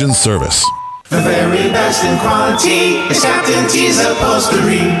Collision Service. The very best in quality is Captain T's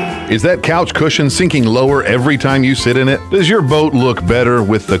upholstery. Is that couch cushion sinking lower every time you sit in it? Does your boat look better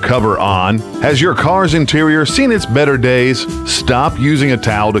with the cover on? Has your car's interior seen its better days? Stop using a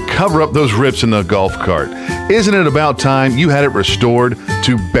towel to cover up those rips in the golf cart. Isn't it about time you had it restored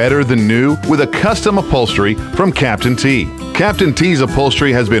to better than new with a custom upholstery from Captain T? Captain T's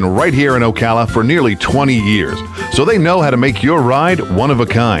upholstery has been right here in Ocala for nearly 20 years, so they know how to make your ride one of a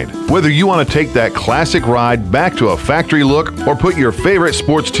kind. Whether you want to take that classic ride back to a factory look or put your favorite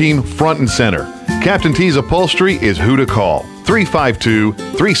sports team front and center, Captain T's upholstery is who to call.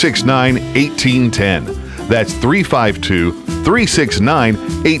 352-369-1810. That's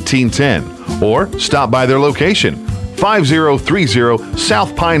 352-369-1810. Or stop by their location, 5030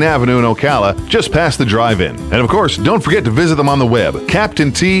 South Pine Avenue in Ocala, just past the drive-in. And of course, don't forget to visit them on the web,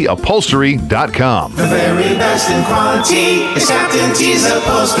 CaptainTUpholstery.com. The very best in quality is Captain T's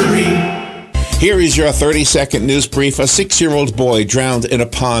upholstery. Here is your 30-second news brief. A 6-year-old boy drowned in a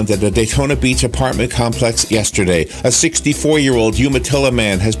pond at a Daytona Beach apartment complex yesterday. A 64-year-old Umatilla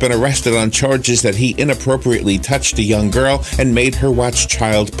man has been arrested on charges that he inappropriately touched a young girl and made her watch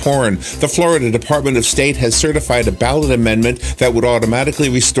child porn. The Florida Department of State has certified a ballot amendment that would automatically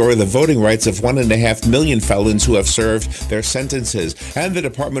restore the voting rights of 1.5 million felons who have served their sentences. And the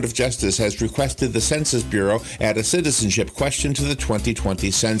Department of Justice has requested the Census Bureau add a citizenship question to the 2020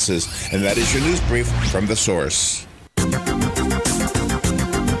 census. And that is your news brief from The Source. The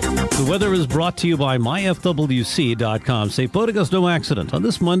weather is brought to you by myfwc.com. Safe boating us, no accident. On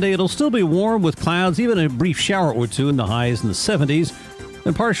this Monday, it'll still be warm with clouds, even a brief shower or two in the highs in the 70s.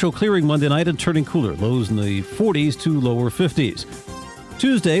 And partial clearing Monday night and turning cooler. Lows in the 40s to lower 50s.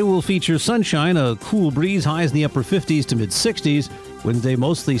 Tuesday will feature sunshine, a cool breeze, highs in the upper 50s to mid-60s. Wednesday,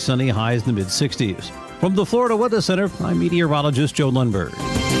 mostly sunny, highs in the mid-60s. From the Florida Weather Center, I'm meteorologist Joe Lundberg.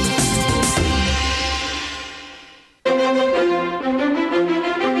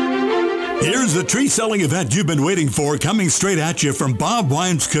 Here's the tree selling event you've been waiting for, coming straight at you from Bob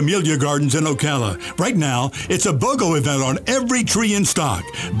Wine's Camelia Gardens in Ocala. Right now, it's a BOGO event on every tree in stock.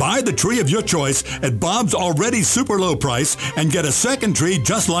 Buy the tree of your choice at Bob's already super low price and get a second tree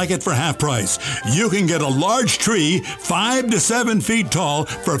just like it for half price. You can get a large tree, 5 to 7 feet tall,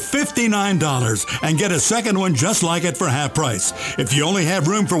 for $59 and get a second one just like it for half price. If you only have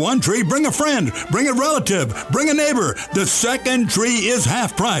room for one tree, bring a friend, bring a relative, bring a neighbor. The second tree is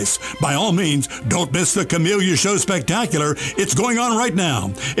half price. By all means, don't miss the Camelia Show Spectacular. It's going on right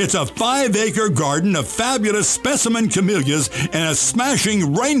now. It's a 5-acre garden of fabulous specimen camellias and a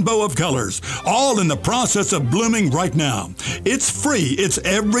smashing rainbow of colors, all in the process of blooming right now. It's free. It's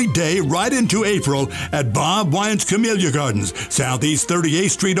every day right into April at Bob Wine's Camelia Gardens, Southeast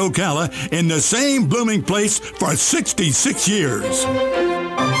 38th Street, Ocala, in the same blooming place for 66 years.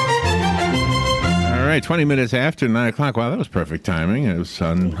 All right, 20 minutes after 9 o'clock. Wow, that was perfect timing. It was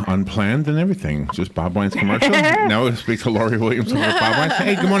unplanned and everything. Just Bob Wine's commercial. Now we'll speak to Laurie Williams from Bob Wine's.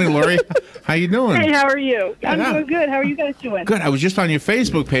 Hey, good morning, Laurie. How you doing? Hey, how are you? I'm doing good. How are you guys doing? Good. I was just on your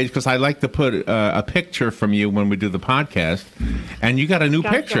Facebook page because I like to put a picture from you when we do the podcast, and you got a new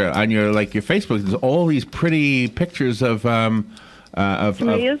picture on your Facebook. There's all these pretty pictures of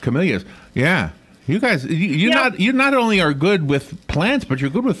camellias. Yeah. You guys, you not only are good with plants, but you're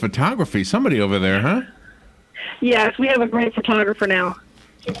good with photography. Somebody over there, huh? Yes, we have a great photographer now.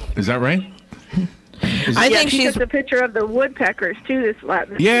 Is that right? I think she took a picture of the woodpeckers too. This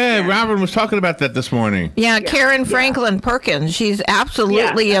yeah, Robin was talking about that this morning. Yeah, Karen Franklin Perkins. She's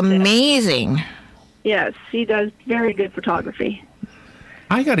absolutely amazing. Yes, she does very good photography.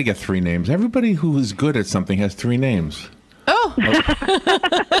 I got to get 3 names. Everybody who is good at something has 3 names. Oh.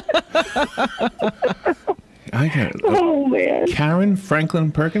 Oh man. Karen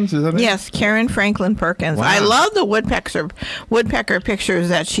Franklin Perkins, is that it? Yes, Karen Franklin Perkins. Wow. I love the woodpecker pictures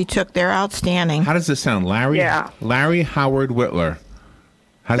that she took. They're outstanding. How does this sound, Larry? Yeah. Larry Howard Whitler.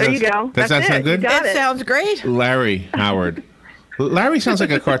 There you go. Does that sound good? That sounds great. Larry Howard. Larry sounds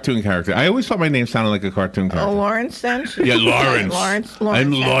like a cartoon character. I always thought my name sounded like a cartoon character. Oh, Lawrence then? Yeah, Lawrence. Lawrence.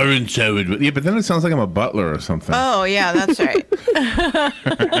 I'm Lawrence Howard. Yeah, but then it sounds like I'm a butler or something. Oh, yeah, that's right.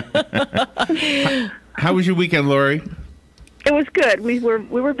 How was your weekend, Laurie? It was good. We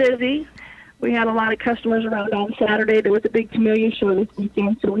were busy. We had a lot of customers around on Saturday. There was a big Camelia show this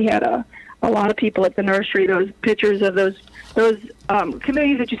weekend, so we had a lot of people at the nursery. Those pictures of those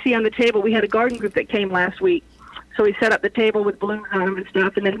camellias that you see on the table. We had a garden group that came last week. So we set up the table with balloons on them and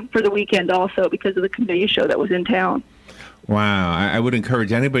stuff, and then for the weekend also because of the Camelia show that was in town. Wow. I would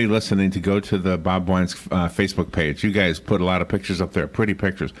encourage anybody listening to go to the Bob Wine's Facebook page. You guys put a lot of pictures up there, pretty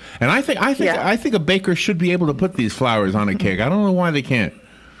pictures. And I think a baker should be able to put these flowers on a cake. I don't know why they can't.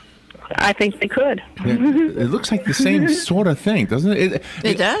 I think they could. It looks like the same sort of thing, doesn't it?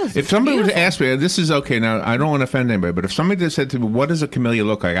 It does. If somebody was to ask me, this is okay, now I don't want to offend anybody, but if somebody just said to me, what does a camellia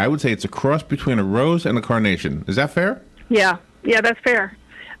look like? I would say it's a cross between a rose and a carnation. Is that fair? Yeah, that's fair.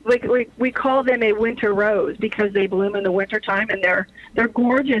 We call them a winter rose because they bloom in the wintertime, and they're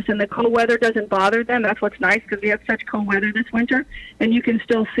gorgeous, and the cold weather doesn't bother them. That's what's nice because we have such cold weather this winter, and you can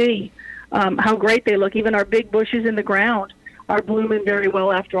still see how great they look. Even our big bushes in the ground are blooming very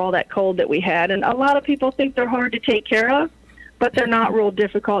well after all that cold that we had. And a lot of people think they're hard to take care of, but they're not real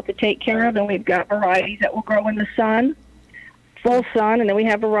difficult to take care of. And we've got varieties that will grow in the sun, full sun, and then we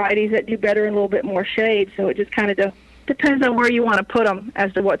have varieties that do better in a little bit more shade. So it just kind of depends on where you want to put them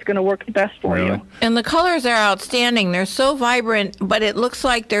as to what's going to work best for you. And the colors are outstanding. They're so vibrant, but it looks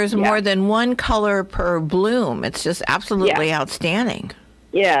like there's more than one color per bloom. It's just absolutely outstanding.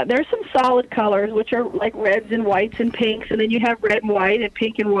 Yeah, there's some solid colors, which are like reds and whites and pinks, and then you have red and white, and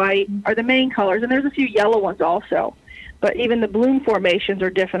pink and white are the main colors, and there's a few yellow ones also. But even the bloom formations are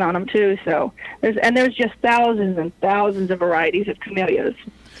different on them too. So there's just thousands and thousands of varieties of camellias.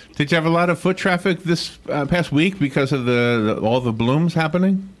 Did you have a lot of foot traffic this past week because of all the blooms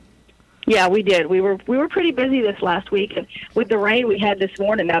happening? Yeah, we did. We were pretty busy this last week, and with the rain we had this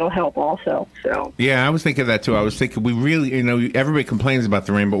morning, that'll help also. So yeah, I was thinking that too. I was thinking we really, everybody complains about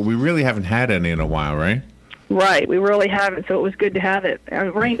the rain, but we really haven't had any in a while, right? Right, we really haven't. So it was good to have it.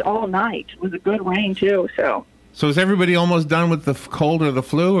 It rained all night. It was a good rain too. So is everybody almost done with the cold or the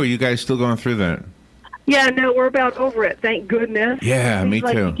flu, or are you guys still going through that? Yeah, no, we're about over it. Thank goodness. Yeah, me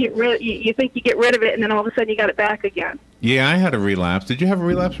too. You think you get rid of it, and then all of a sudden you got it back again. Yeah, I had a relapse. Did you have a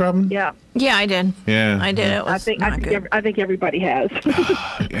relapse, Robin? Yeah, I did. Yeah, I did. It was I think everybody has.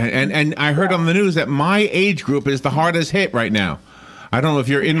 and I heard on the news that my age group is the hardest hit right now. I don't know if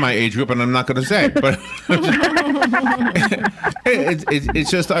you're in my age group, and I'm not going to say, but it's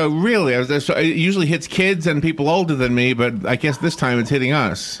just really. It usually hits kids and people older than me, but I guess this time it's hitting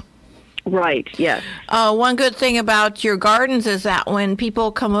us. Right, yes. One good thing about your gardens is that when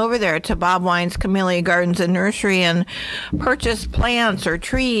people come over there to Bob Wine's Camelia Gardens and Nursery and purchase plants or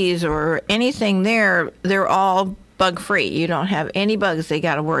trees or anything there, they're all bug-free. You don't have any bugs they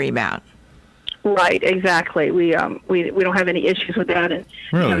got to worry about. Right, exactly. We don't have any issues with that, and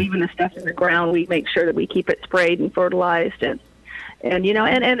Really? even the stuff in the ground, we make sure that we keep it sprayed and fertilized, and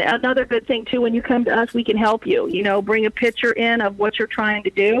another good thing too, when you come to us, we can help you. Bring a picture in of what you're trying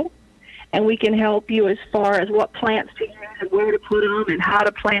to do, and we can help you as far as what plants to use and where to put them and how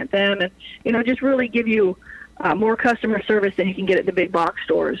to plant them, and just really give you more customer service than you can get at the big box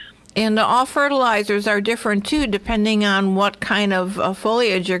stores. And all fertilizers are different too, depending on what kind of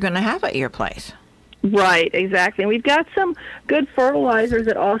foliage you're going to have at your place. Right, exactly. And we've got some good fertilizers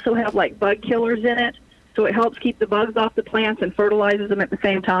that also have like bug killers in it, so it helps keep the bugs off the plants and fertilizes them at the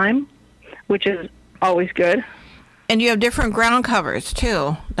same time, which is always good. And you have different ground covers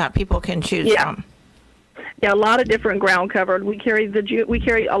too that people can choose from. Yeah, a lot of different ground cover. We carry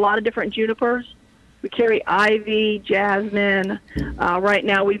a lot of different junipers. We carry ivy, jasmine. Right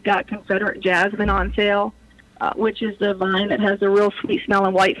now we've got Confederate jasmine on sale, which is the vine that has a real sweet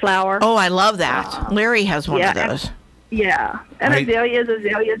smelling white flower. Oh, I love that. Larry has one of those. And azaleas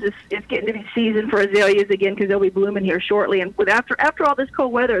it's getting to be season for azaleas again because they'll be blooming here shortly. And after all this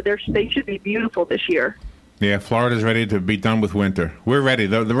cold weather, they should be beautiful this year. Yeah, Florida's ready to be done with winter. We're ready.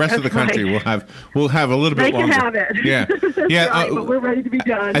 The rest of the country will have a little bit longer. They can have it. Yeah, yeah. Right, but we're ready to be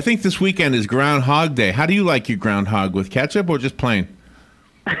done. I think this weekend is Groundhog Day. How do you like your groundhog, with ketchup or just plain?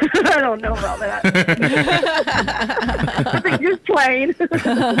 I don't know about that. I think just plain.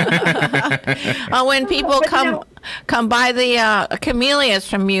 When people come buy the camellias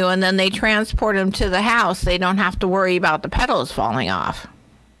from you and then they transport them to the house, they don't have to worry about the petals falling off.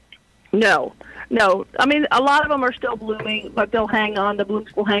 No. I mean, a lot of them are still blooming, but they'll hang on. The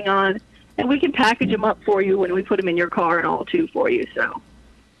blooms will hang on, and we can package them up for you when we put them in your car and all too for you. So.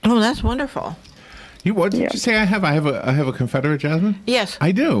 Oh, that's wonderful. What did you say? I have a Confederate jasmine. Yes,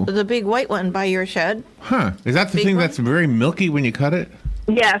 I do. The big white one by your shed. Huh? Is that the thing that's very milky when you cut it?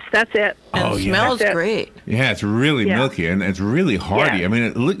 Yes, that's it. And it smells great. Yeah, it's really milky and it's really hardy. Yeah. I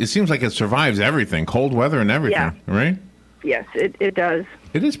mean, it seems like it survives everything, cold weather and everything, right? Yes, it does.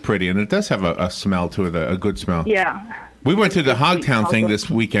 It is pretty, and it does have a smell to it, a good smell. Yeah. We went to the Hogtown thing this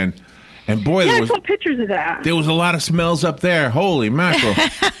weekend, and boy, I saw pictures of that. There was a lot of smells up there. Holy mackerel!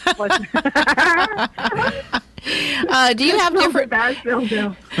 Do you have different?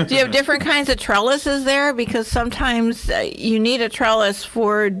 Do you have different kinds of trellises there? Because sometimes you need a trellis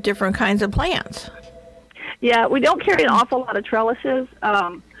for different kinds of plants. Yeah, we don't carry an awful lot of trellises,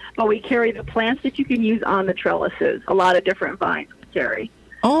 but we carry the plants that you can use on the trellises. A lot of different vines we carry.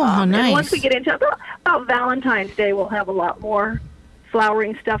 Oh, how nice! And once we get into about Valentine's Day, we'll have a lot more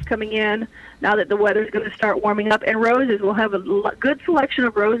flowering stuff coming in. Now that the weather's going to start warming up, and roses, we'll have a good selection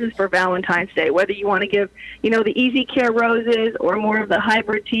of roses for Valentine's Day. Whether you want to give, the easy care roses, or more of the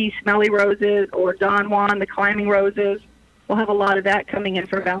hybrid tea, smelly roses, or Don Juan, the climbing roses. We'll have a lot of that coming in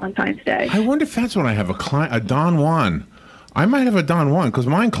for Valentine's Day. I wonder if that's what I have, a Don Juan. I might have a Don Juan because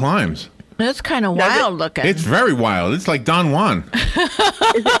mine climbs. That's kind of wild looking. It's very wild. It's like Don Juan.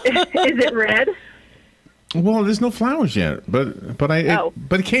 Is it red? Well, there's no flowers yet, but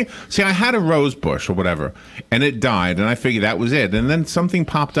it came. See, I had a rose bush or whatever, and it died, and I figured that was it. And then something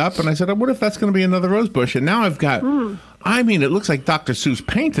popped up, and I said, "What if that's going to be another rose bush?" And now I've got. I mean, it looks like Dr. Seuss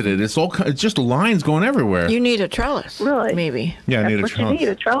painted it. It's just lines going everywhere. You need a trellis, really? Maybe. Yeah, I need a trellis. You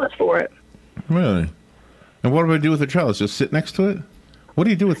need a trellis for it. Really? And what do I do with the trellis? Just sit next to it? What do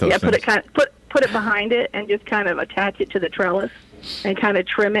you do with those things? Put it behind it and just kind of attach it to the trellis and kind of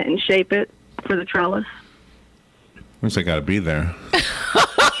trim it and shape it for the trellis. At least I got to be there.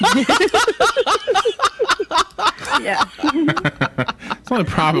 Yeah. It's the only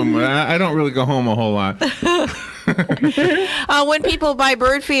problem. I don't really go home a whole lot. When people buy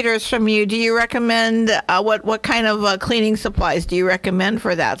bird feeders from you, do you recommend what kind of cleaning supplies do you recommend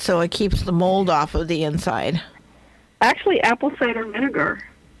for that so it keeps the mold off of the inside? Actually, apple cider vinegar.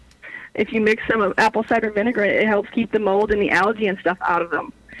 If you mix some of apple cider vinegar, it helps keep the mold and the algae and stuff out of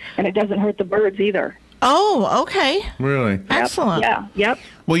them, and it doesn't hurt the birds either. Oh, okay. Really? Excellent. Yeah. Yep.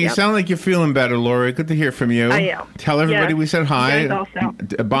 Well, you sound like you're feeling better, Laurie. Good to hear from you. I am. Tell everybody we said hi.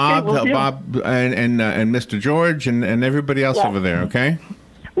 Bob, okay, Bob, and Mr. George, and everybody else over there. Okay.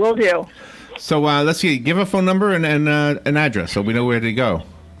 Will do. So let's see. Give a phone number and an address so we know where to go.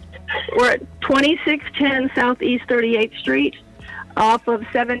 We're at 2610 Southeast 38th Street, off of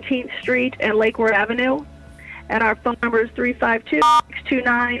 17th Street and Lakeward Avenue, and our phone number is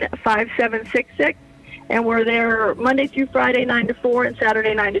 352-629-5766. And we're there Monday through Friday, 9 to 4, and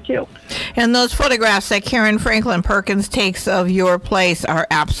Saturday, 9 to 2. And those photographs that Karen Franklin Perkins takes of your place are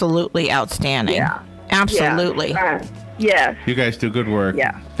absolutely outstanding. Yeah. Absolutely. Yes. You guys do good work.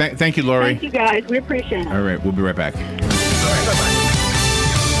 Yeah. Thank you, Laurie. Thank you, guys. We appreciate it. All right, we'll be right back.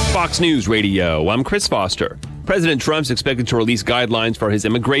 Fox News Radio, I'm Chris Foster. President Trump's expected to release guidelines for his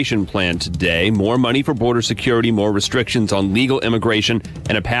immigration plan today. More money for border security, more restrictions on legal immigration,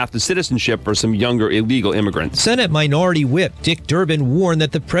 and a path to citizenship for some younger illegal immigrants. Senate Minority Whip Dick Durbin warned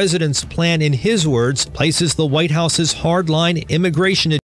that the president's plan, in his words, places the White House's hardline immigration